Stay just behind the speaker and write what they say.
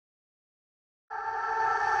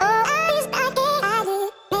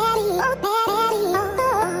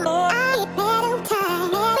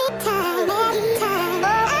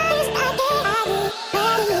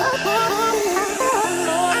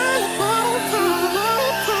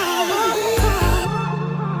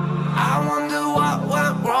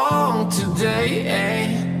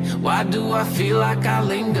Why do I feel like I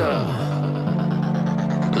linger?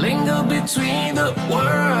 Linger between the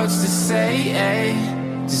words to say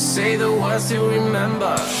the words to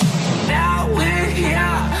remember. Now we're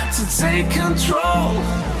here to take control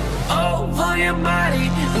over your body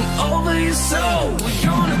and over your soul. We're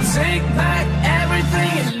gonna take back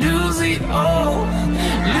everything and lose it all.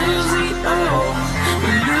 Lose it all.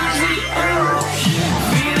 Lose it all.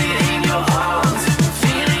 Feel it in your arms,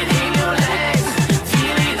 feel it in your legs,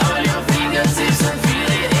 feel it on your fingertips and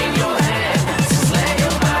feel it in your head. Just let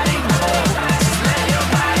your body go, just let your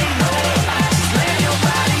body go, just let your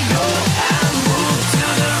body go and move to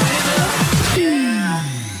the rhythm.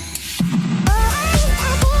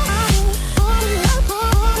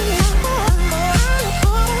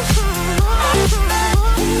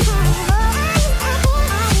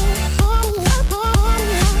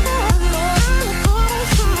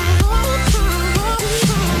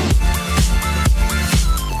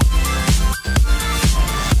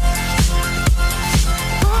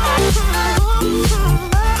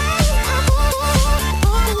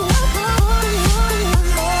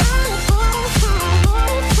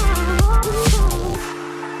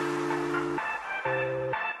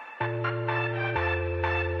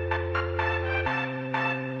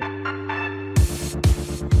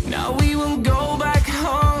 Now we won't go back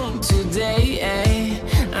home today,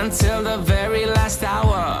 until the very last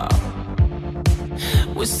hour.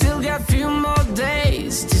 We still got a few more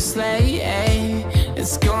days to slay,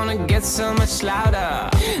 It's gonna get so much louder.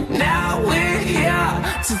 Now we're here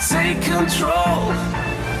to take control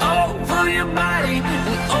over your body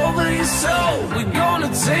and over your soul. We're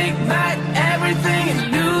gonna take back everything and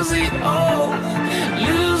lose it all.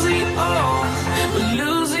 Lose it all.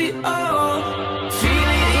 Lose it all. Feel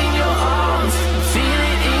it in your arms, feel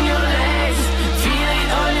it in your legs, feel it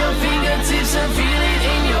on your fingertips and feel it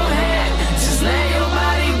in your head. Just let your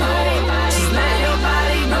body go, just let your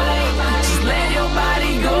body go, just let your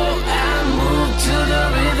body go and move to the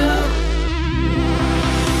rhythm.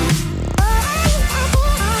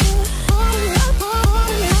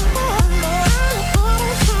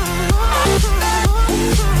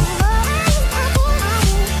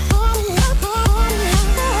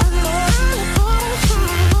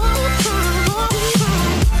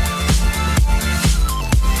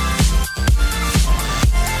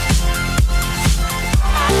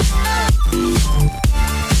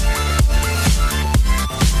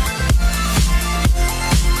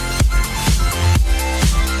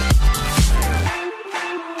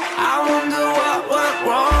 I wonder what went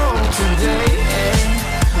wrong today,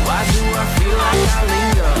 Why do I feel like I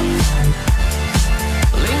linger?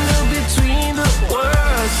 Linger between the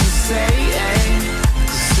words to say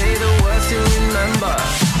the words to remember.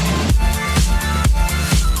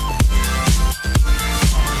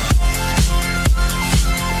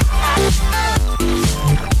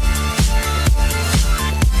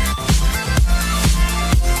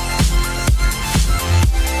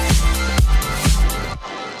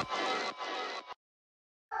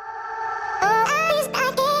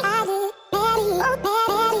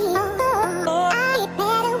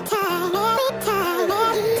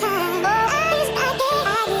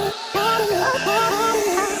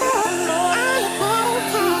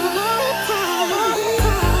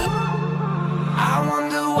 I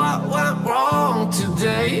wonder what went wrong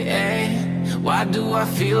today, Why do I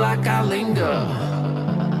feel like I linger?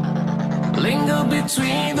 Linger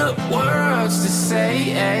between the words to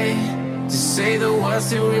say the words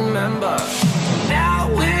to remember. Now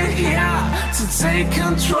we're here to take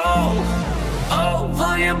control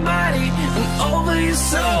over your body and over your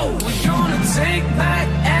soul. We're gonna take back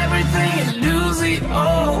everything and lose it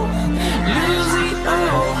all. Lose it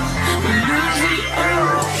all. Lose it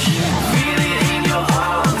all. Feel it in your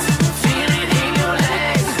arms, feel it in your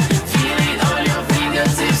legs, feel it on your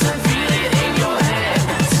fingertips and feel it in your head.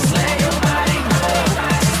 Just let your body go,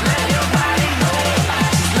 just let your body go,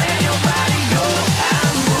 just let your body go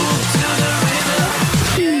and move to the rhythm.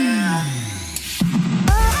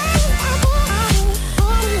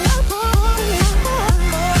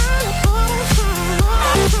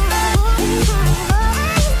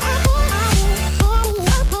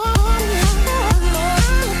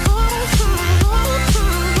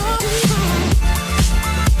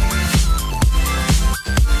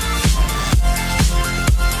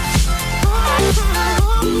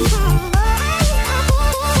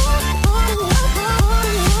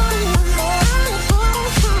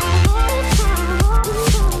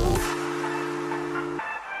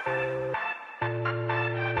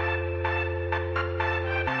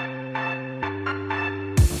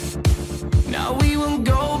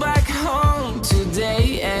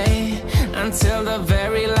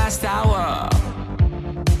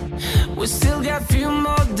 We still got few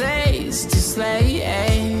more days to slay.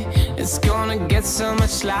 It's gonna get so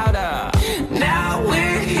much louder. Now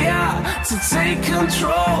we're here to take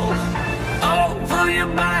control over your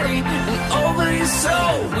body and over your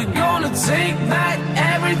soul. We're gonna take back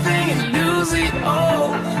everything and lose it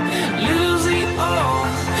all, lose it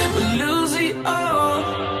all.